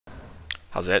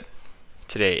How's it?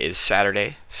 Today is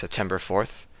Saturday, September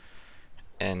 4th,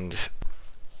 and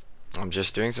I'm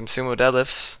just doing some sumo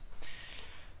deadlifts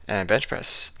and bench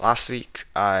press. Last week,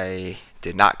 I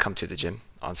did not come to the gym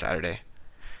on Saturday.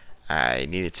 I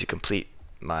needed to complete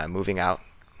my moving out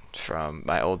from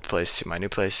my old place to my new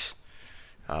place.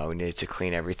 We needed to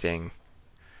clean everything.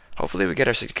 Hopefully, we get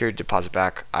our security deposit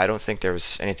back. I don't think there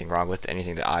was anything wrong with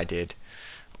anything that I did,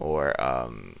 or I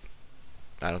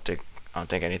don't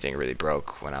think anything really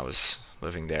broke when I was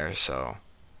living there. So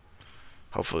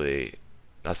hopefully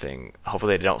nothing.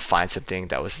 Hopefully they don't find something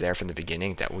that was there from the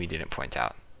beginning that we didn't point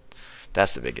out.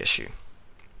 That's the big issue.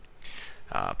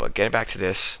 But getting back to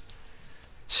this,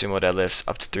 sumo deadlifts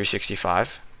up to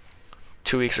 365.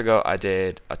 2 weeks ago, I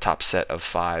did a top set of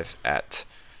 5 at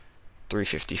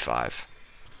 355.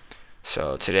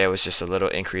 So today was just a little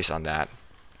increase on that.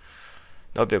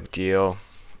 No big deal.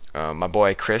 My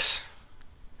boy Chris,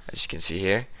 as you can see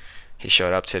here, he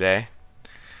showed up today.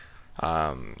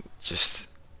 Just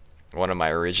one of my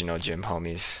original gym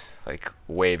homies, like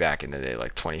way back in the day,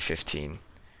 like 2015.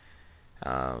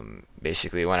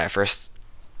 Basically, when I first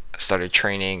started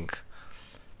training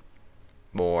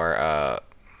more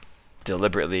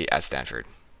deliberately at Stanford.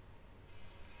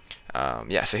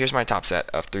 Yeah, so here's my top set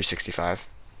of 365.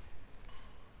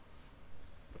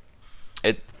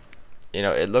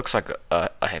 It looks like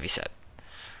a heavy set.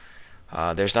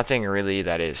 There's nothing really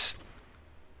that is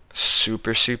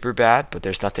super bad, but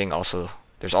there's also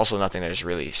nothing that is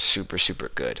really super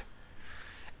good.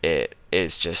 It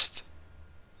is just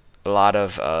a lot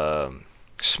of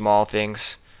small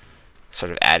things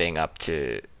sort of adding up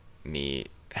to me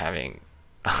having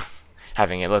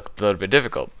having it look a little bit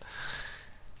difficult.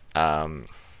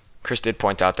 Chris did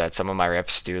point out that some of my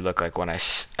reps do look like when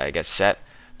I get set,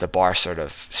 the bar sort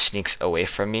of sneaks away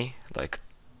from me, like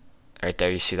right there.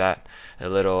 You see that a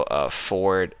little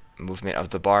forward movement of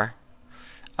the bar,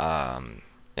 and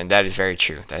that is very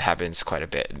true. That happens quite a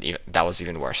bit. That was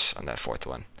even worse on that fourth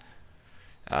one.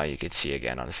 You could see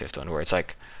again on the fifth one where it's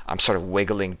like I'm sort of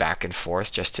wiggling back and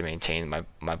forth just to maintain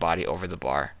my body over the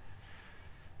bar.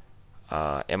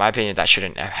 In my opinion, that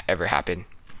shouldn't ever happen.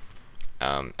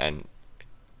 And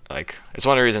like it's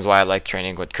one of the reasons why I like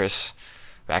training with Chris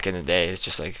back in the day. Is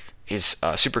just like he's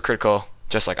super critical,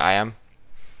 just like I am,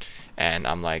 and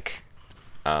I'm like,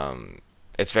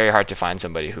 it's very hard to find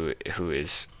somebody who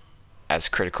is as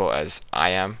critical as I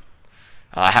am.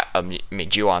 I mean,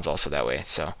 Juwon's also that way,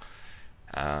 so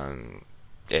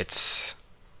it's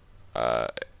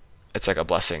like a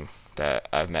blessing that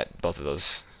I've met both of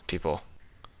those people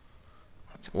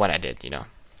when I did.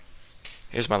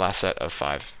 Here's my last set of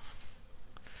 5.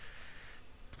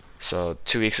 So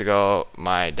 2 weeks ago,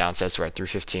 my down sets were at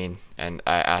 315, and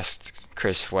I asked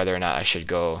Chris whether or not I should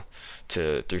go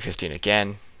to 315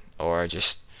 again or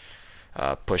just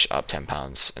push up 10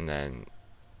 pounds. And then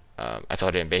I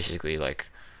told him basically like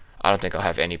I don't think I'll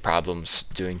have any problems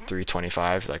doing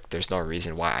 325. Like there's no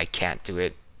reason why I can't do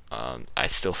it. I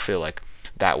still feel like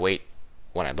that weight,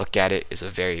 when I look at it, is a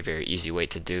very easy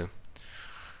weight to do.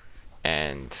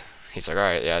 And he's like, all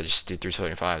right, yeah, just do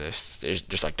 325.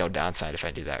 There's like no downside if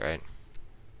I do that, right?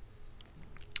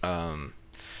 And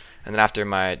then after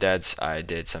my deads, I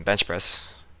did some bench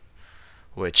press,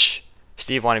 which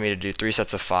Steve wanted me to do 3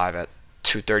 sets of 5 at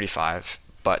 235,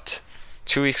 but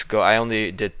 2 weeks ago I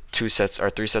only did 3 sets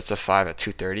of 5 at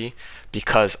 230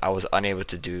 because I was unable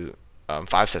to do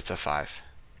 5 sets of 5.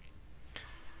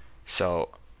 So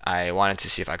I wanted to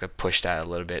see if I could push that a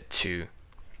little bit to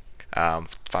 5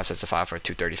 sets of 5 for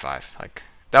 235. Like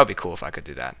that would be cool if I could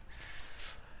do that.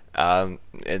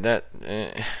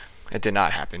 It did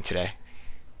not happen today.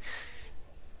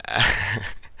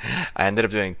 I ended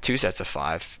up doing 2 sets of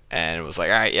 5, and it was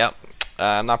like, all right, yep.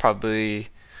 I'm probably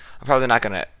not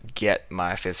gonna get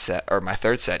my 5th set or my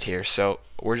 3rd set here, so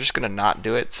we're just gonna not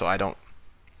do it so I don't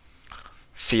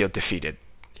feel defeated.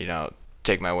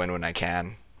 Take my win when I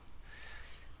can.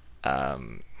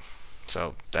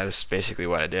 So that is basically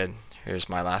what I did. Here's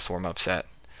my last warm-up set.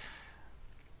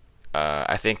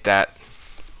 I think that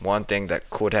one thing that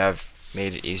could have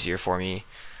made it easier for me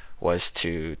was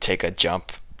to take a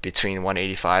jump between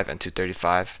 185 and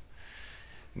 235.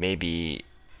 Maybe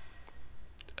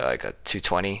like a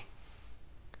 220.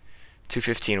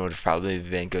 215 would have probably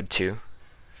been good too.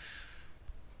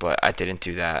 But I didn't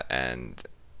do that, and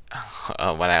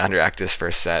when I underacted this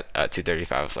first set at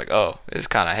 235, I was like, oh, this is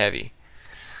kind of heavy.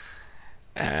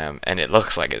 And it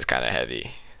looks like it's kind of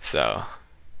heavy, so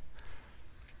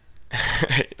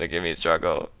look at me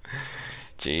struggle.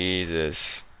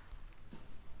 Jesus.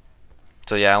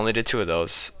 So yeah, I only did 2 of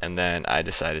those, and then I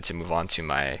decided to move on to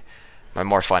my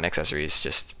more fun accessories.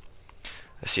 Just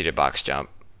the seated box jump,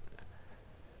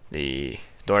 the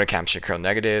door to hamstring curl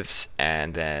negatives,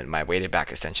 and then my weighted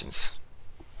back extensions.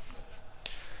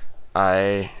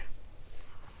 I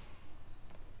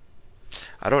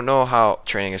don't know how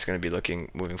training is going to be looking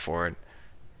moving forward.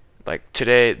 Like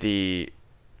today, the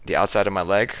outside of my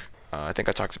leg, I think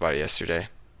I talked about it yesterday.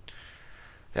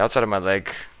 The outside of my leg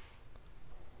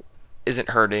isn't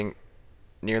hurting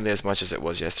nearly as much as it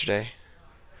was yesterday,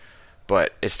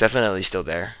 but it's definitely still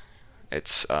there.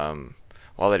 It's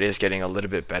while it is getting a little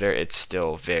bit better, it's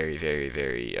still very, very,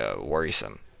 very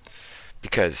worrisome,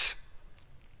 because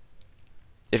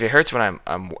if it hurts when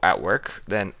I'm at work,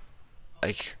 then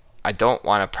like I don't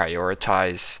want to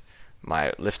prioritize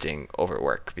my lifting over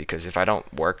work, because if I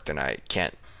don't work, then I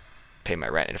can't pay my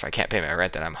rent, and if I can't pay my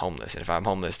rent, then I'm homeless, and if I'm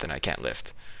homeless, then I can't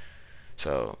lift.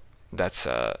 So that's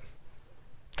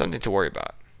something to worry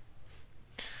about.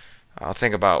 I'll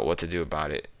think about what to do about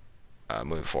it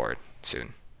moving forward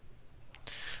soon.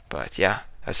 But yeah,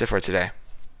 that's it for today.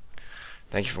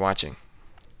 Thank you for watching.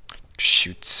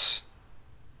 Shoots.